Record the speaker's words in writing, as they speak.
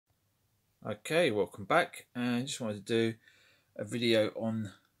Okay, welcome back. And I just wanted to do a video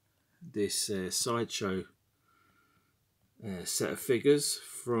on this Sideshow set of figures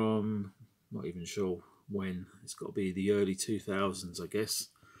from, not even sure when, it's got to be the early 2000s, I guess.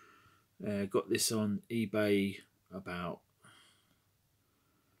 Got this on eBay about,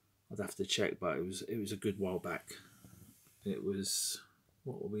 I'd have to check, but it was a good while back. It was,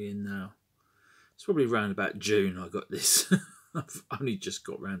 what are we in now? It's probably around about June I got this. I've only just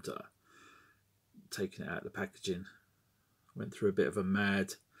got round to taking it out of the packaging. Went through a bit of a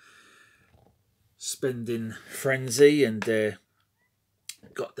mad spending frenzy and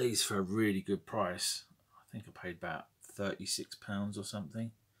got these for a really good price. I think I paid about £36 or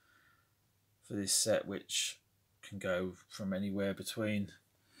something for this set, which can go from anywhere between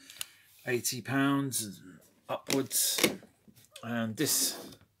 £80 and upwards. And this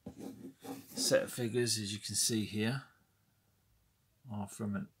set of figures, as you can see here, are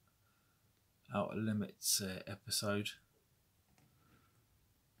from an Outer Limits episode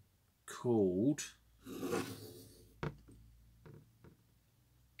called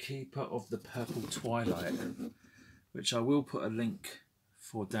Keeper of the Purple Twilight, which I will put a link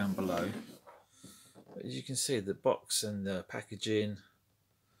for down below. But as you can see, the box and the packaging,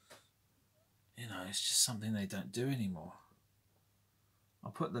 you know, it's just something they don't do anymore.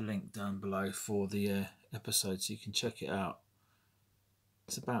 I'll put the link down below for the episode so you can check it out.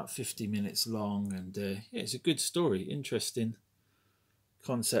 It's about 50 minutes long, and yeah, it's a good story, interesting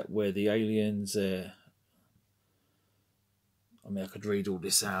concept where the aliens, I mean, I could read all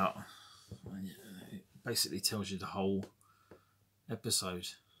this out. It basically tells you the whole episode.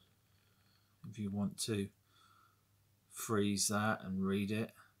 If you want to freeze that and read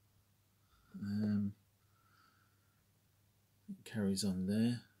it. It carries on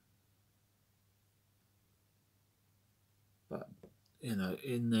there. But, you know,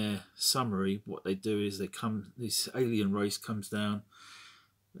 in their summary, what they do is this alien race comes down.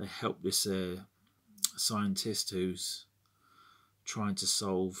 They help this scientist who's trying to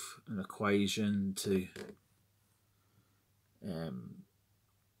solve an equation to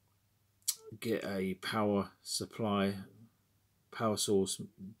get a power source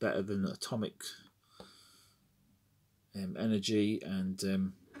better than atomic energy, and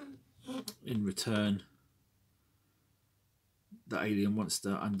in return the alien wants to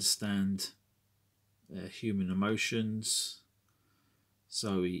understand human emotions.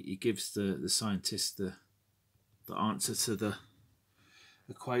 So he gives the scientist the answer to the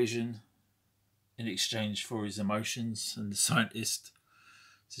equation in exchange for his emotions, and the scientist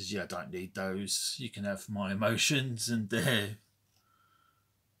says, "Yeah, I don't need those. You can have my emotions." And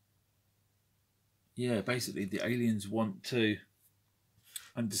yeah, basically the aliens want to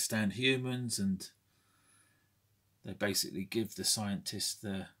understand humans, and they basically give the scientist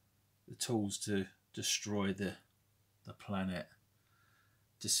the tools to destroy the planet.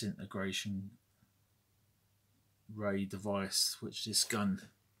 Disintegration ray device, which this gun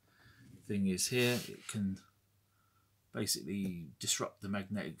thing is here. It can basically disrupt the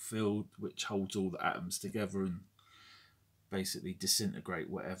magnetic field which holds all the atoms together and basically disintegrate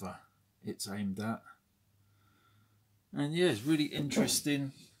whatever it's aimed at. And yeah, it's really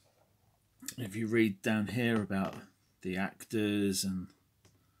interesting. If you read down here about the actors, and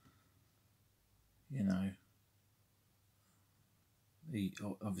you know, he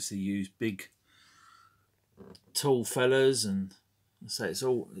obviously used big tall fellas, and so it's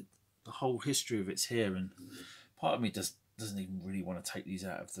all, the whole history of it's here. And part of me doesn't even really want to take these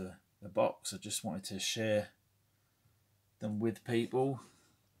out of the box. I just wanted to share them with people.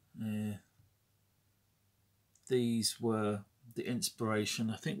 These were the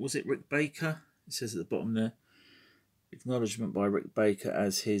inspiration, I think, was it Rick Baker? It says at the bottom there, acknowledgement by Rick Baker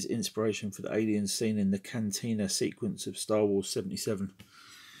as his inspiration for the aliens seen in the Cantina sequence of Star Wars 77.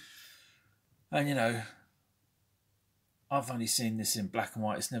 And you know, I've only seen this in black and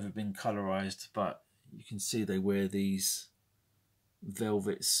white. It's never been colorized, but you can see they wear these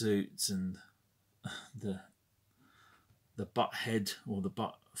velvet suits, and the butt head or the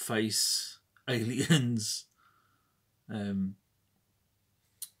butt face aliens. You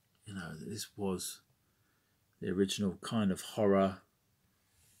know, this was the original kind of horror.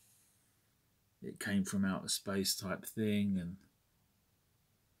 It came from outer space type thing, and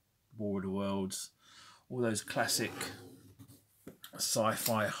War of the Worlds, all those classic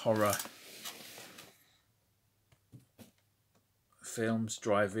sci-fi horror films,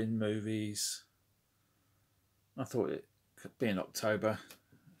 drive-in movies. I thought it could be in October,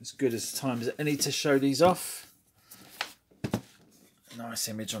 as good as time as any to show these off. Nice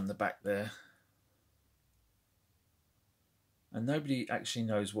image on the back there. And nobody actually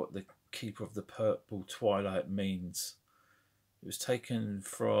knows what the Keeper of the Purple Twilight means. It was taken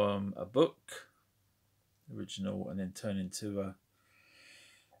from a book, original, and then turned into a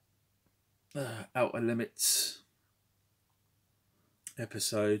Outer Limits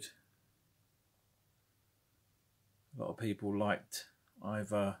episode. A lot of people liked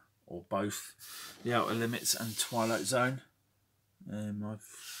either or both the Outer Limits and Twilight Zone. To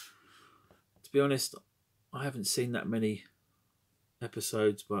be honest, I haven't seen that many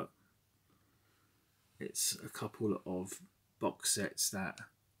episodes, but it's a couple of box sets that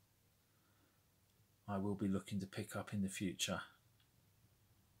I will be looking to pick up in the future.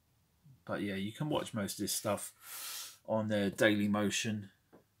 But yeah, you can watch most of this stuff on their Daily Motion,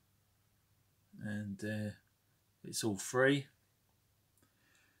 and it's all free.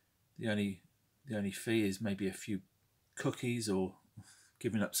 The only fee is maybe a few cookies or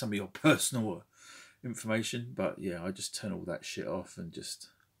giving up some of your personal information. But yeah, I just turn all that shit off and just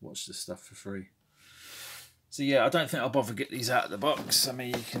watch the stuff for free. So yeah, I don't think I'll bother get these out of the box. I mean,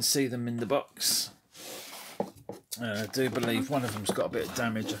 you can see them in the box. I do believe one of them's got a bit of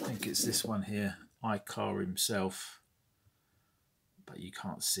damage. I think it's this one here, Ikar himself. But you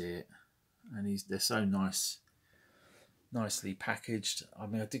can't see it. And they're so nicely packaged. I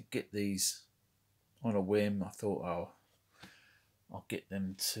mean, I did get these on a whim. I thought, oh, I'll get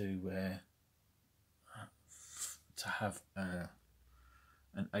them to have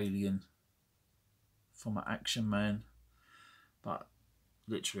an alien from an Action Man, but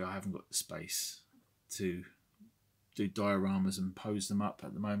literally I haven't got the space to do dioramas and pose them up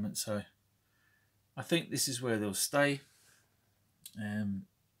at the moment, so I think this is where they'll stay.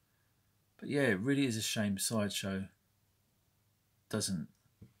 But yeah, it really is a shame Sideshow doesn't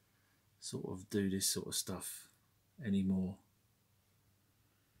sort of do this sort of stuff anymore.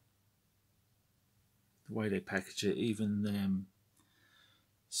 The way they package it, even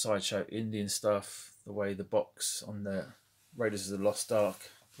Sideshow Indian stuff, the way the box on the Raiders of the Lost Ark,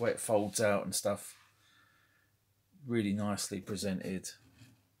 the way it folds out and stuff, really nicely presented.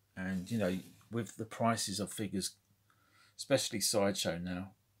 And you know, with the prices of figures, especially Sideshow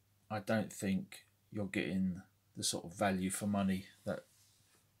now, I don't think you're getting the sort of value for money that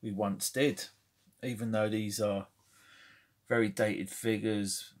we once did, even though these are very dated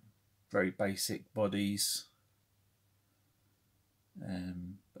figures, very basic bodies.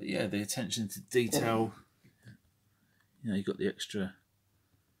 But yeah, the attention to detail, you know, you've got the extra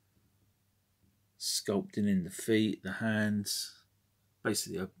sculpting in the feet, the hands,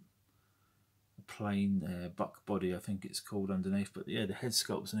 basically a plain buck body, I think it's called underneath. But yeah, the head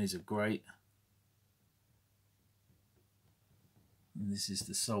sculpts on these are great. And this is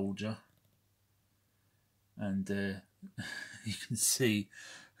the soldier, and you can see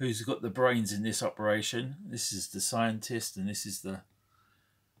who's got the brains in this operation. This is the scientist, and this is the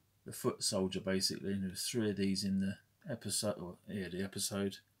foot soldier, basically. And there's 3 of these in the episode. Or yeah, the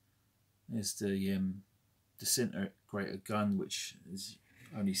episode. There's the disintegrator gun, which is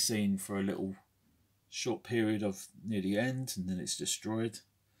only seen for a little short period of near the end, and then it's destroyed.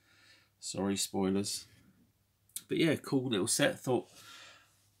 Sorry, spoilers. But yeah, cool little set. Thought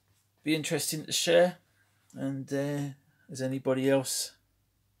be interesting to share. And is anybody else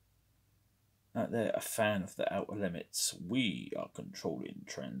out there a fan of the Outer Limits? We are controlling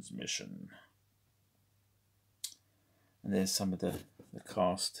transmission. And there's some of the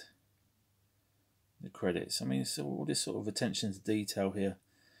cast, the credits. I mean, so all this sort of attention to detail here.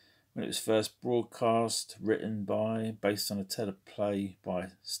 When it was first broadcast, written by, based on a teleplay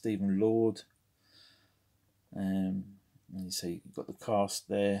by Stephen Lord. And you see you've got the cast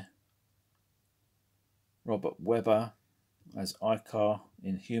there. Robert Webber as Ikar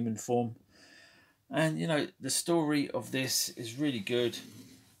in human form. And you know, the story of this is really good.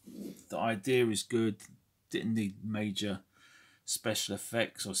 The idea is good. Didn't need major special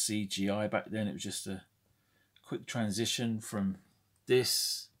effects or CGI back then. It was just a quick transition from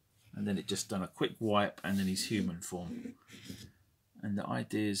this, and then it just done a quick wipe, and then he's human form. And the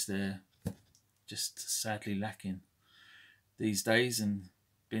ideas there just sadly lacking these days, and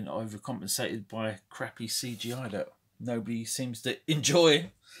being overcompensated by crappy CGI that nobody seems to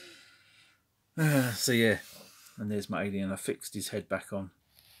enjoy. So yeah, and there's my alien. I fixed his head back on.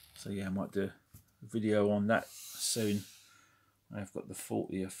 So yeah, I might do a video on that soon. I've got the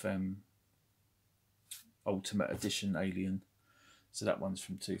 40th Ultimate Edition Alien. So that one's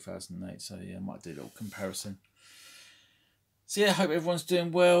from 2008. So yeah, I might do a little comparison. So yeah, I hope everyone's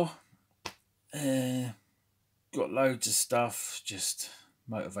doing well. Got loads of stuff, just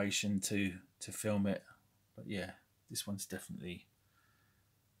motivation to film it. But yeah, this one's definitely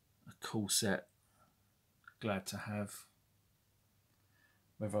a cool set. Glad to have.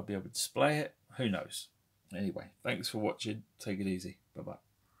 Whether I'll be able to display it, who knows. Anyway, thanks for watching. Take it easy. Bye-bye.